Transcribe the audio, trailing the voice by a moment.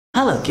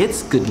Hello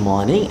kids, good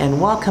morning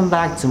and welcome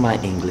back to my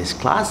English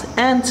class,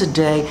 and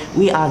today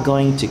we are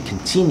going to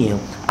continue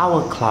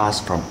our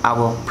class from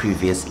our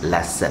previous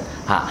lesson.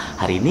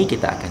 Hari ini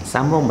kita akan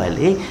sambung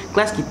balik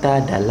kelas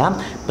kita dalam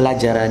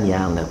pelajaran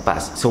yang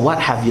lepas. So what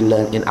have you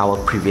learned in our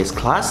previous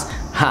class?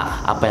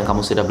 Apa yang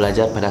kamu sudah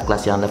belajar pada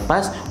kelas yang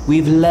lepas?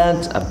 We've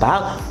learned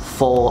about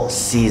 4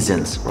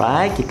 seasons,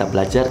 right? Kita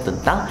belajar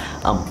tentang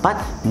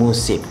 4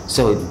 musim.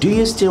 So, do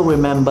you still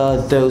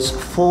remember those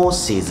 4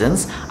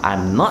 seasons?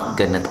 I'm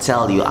not gonna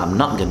tell you, I'm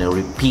not gonna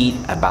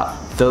repeat about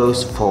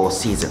those 4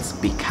 seasons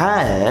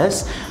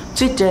because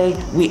today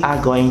we are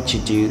going to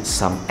do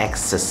some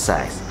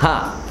exercise.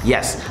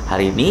 Yes,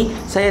 hari ini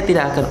saya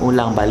tidak akan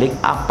ulang balik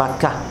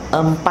apakah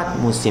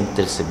 4 musim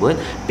tersebut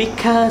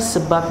because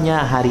sebabnya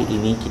hari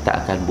ini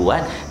kita akan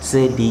buat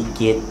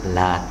sedikit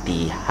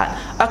latihan.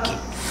 Okay,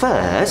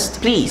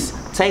 first, please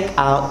take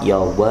out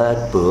your word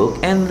book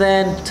and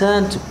then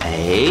turn to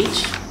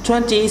page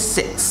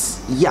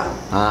 26. Ya,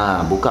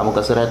 buka muka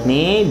surat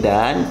ni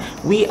dan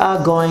we are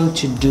going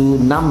to do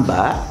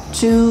number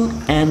 2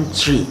 and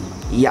 3.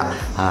 Ya,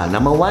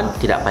 number 1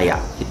 tidak payah.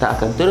 Kita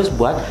akan terus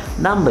buat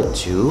number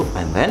 2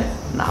 and then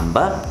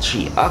number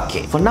 3.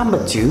 Okay, for number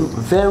 2,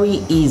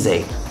 very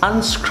easy.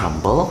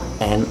 Unscramble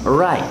and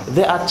write.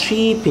 There are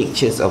 3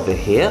 pictures over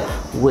here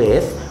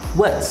with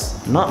words,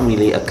 not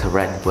really a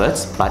correct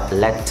words but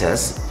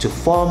letters to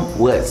form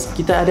words.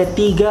 Kita ada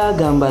 3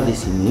 gambar di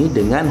sini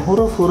dengan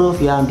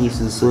huruf-huruf yang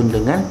disusun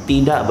dengan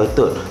tidak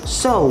betul.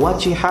 So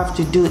what you have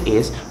to do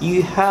is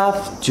you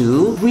have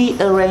to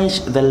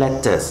rearrange the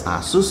letters.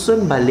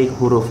 Susun balik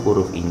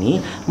huruf-huruf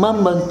ini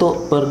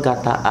membentuk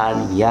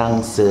perkataan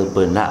yang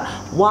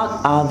sebenar.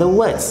 What are the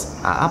words?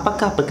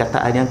 Apakah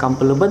perkataan yang kamu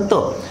perlu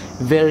bentuk?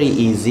 Very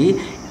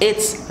easy.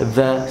 It's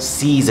the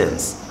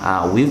seasons.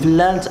 We've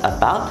learned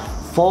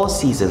about 4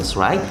 seasons,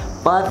 right?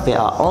 But there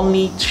are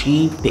only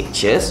 3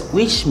 pictures,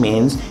 which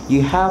means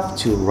you have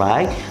to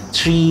write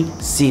 3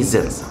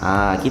 seasons.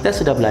 Kita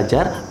sudah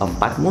belajar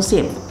 4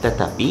 musim,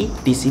 tetapi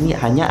di sini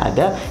hanya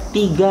ada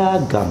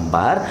 3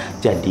 gambar.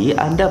 Jadi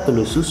anda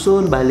perlu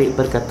susun balik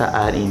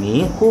perkataan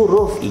ini,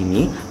 huruf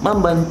ini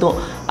membentuk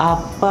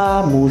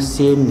apa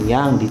musim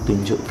yang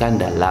ditunjukkan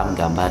dalam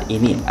gambar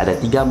ini. Ada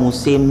 3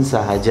 musim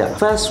sahaja.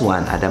 First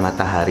one ada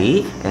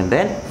matahari and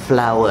then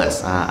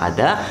flowers.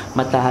 Ada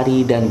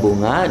matahari dan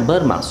bunga,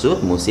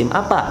 bermaksud musim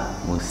apa?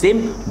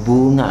 Musim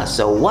bunga.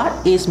 So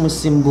what is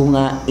musim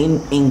bunga in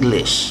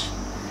English?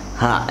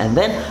 And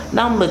then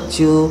number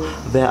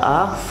 2, there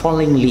are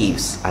falling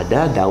leaves.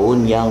 Ada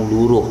daun yang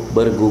luruh,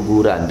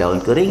 berguguran. Daun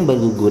kering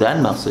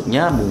berguguran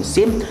maksudnya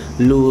musim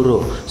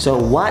luruh.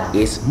 So what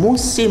is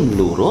musim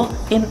luruh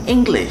in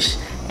English?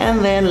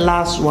 And then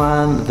last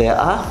one, there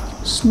are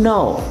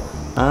snow.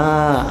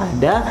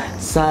 Ada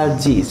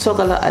salji. So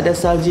kalau ada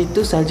salji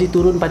tu, salji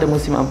turun pada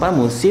musim apa?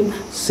 Musim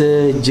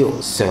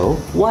sejuk. So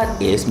what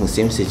is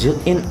musim sejuk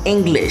in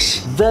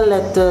English? The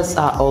letters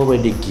are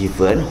already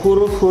given.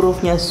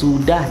 Huruf-hurufnya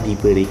sudah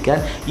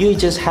diberikan. You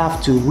just have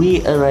to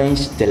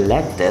rearrange the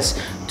letters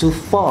to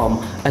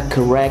form a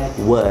correct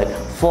word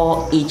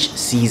for each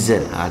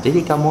season.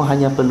 Jadi kamu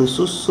hanya perlu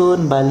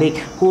susun balik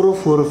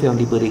huruf-huruf yang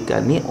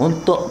diberikan ni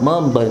untuk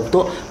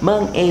membentuk,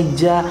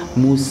 mengeja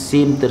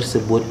musim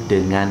tersebut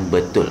dengan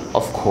betul.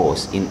 Of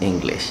course in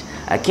English.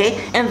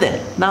 Okay? And then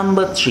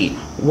number 3,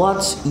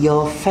 what's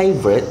your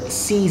favorite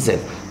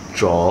season?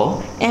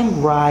 Draw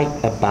and write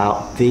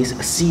about this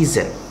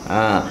season.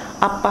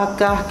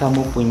 Apakah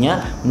kamu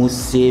punya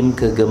musim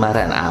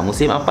kegemaran?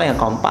 Musim apa yang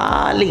kamu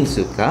paling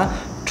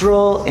suka?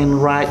 Draw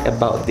and write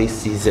about this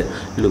season.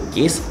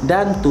 Lukis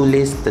dan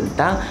tulis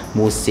tentang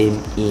musim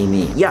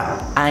ini. Yeah,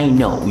 I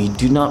know we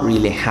do not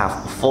really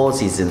have 4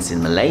 seasons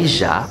in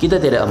Malaysia. Kita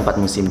tidak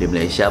 4 musim di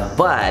Malaysia,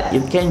 but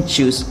you can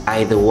choose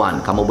either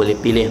one. Kamu boleh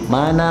pilih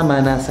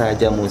mana-mana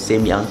sahaja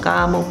musim yang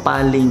kamu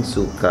paling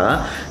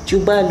suka.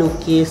 Cuba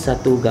lukis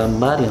satu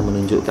gambar yang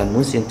menunjukkan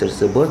musim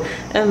tersebut.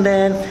 And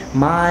then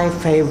my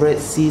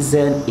favorite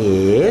season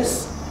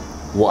is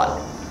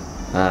what?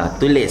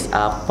 Tulis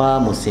apa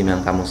musim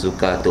yang kamu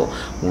suka tu.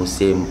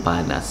 Musim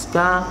panas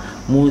kah?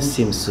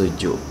 Musim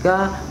sejuk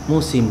kah?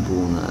 Musim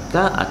bunga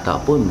kah?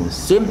 Ataupun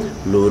musim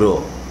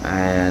luruh?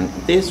 And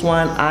this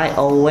one I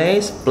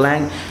always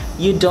blank.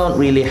 You don't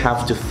really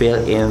have to fill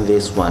in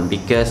this one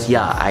because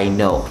yeah, I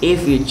know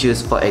if you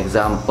choose, for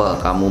example,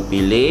 kamu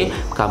pilih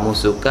kamu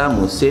suka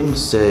musim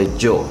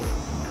sejuk.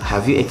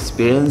 Have you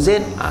experienced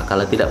it?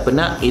 Kalau tidak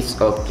pernah, it's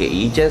okay.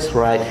 You just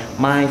write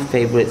my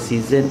favorite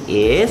season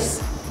is,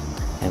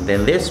 and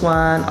then this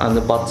one on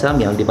the bottom,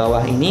 yang di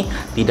bawah ini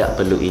tidak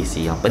perlu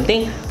isi. Yang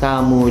penting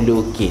kamu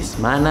lukis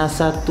mana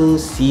satu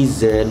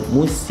season,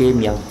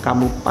 musim yang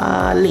kamu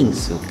paling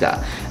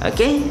suka.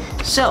 Okay,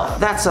 so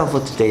that's all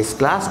for today's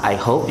class. I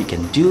hope you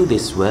can do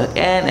this work,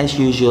 and as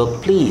usual,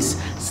 please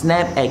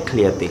snap a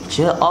clear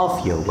picture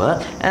of your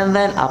work and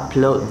then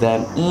upload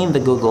them in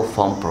the Google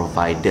Form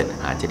provided.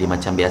 Jadi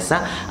macam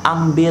biasa,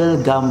 ambil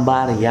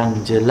gambar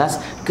yang jelas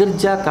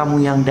kerja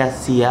kamu yang dah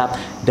siap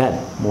dan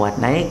muat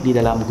naik di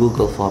dalam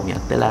Google Form yang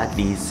telah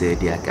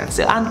disediakan.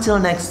 So until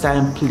next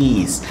time,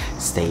 please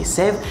stay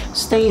safe,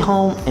 stay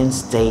home and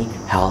stay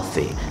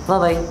healthy.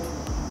 Bye bye.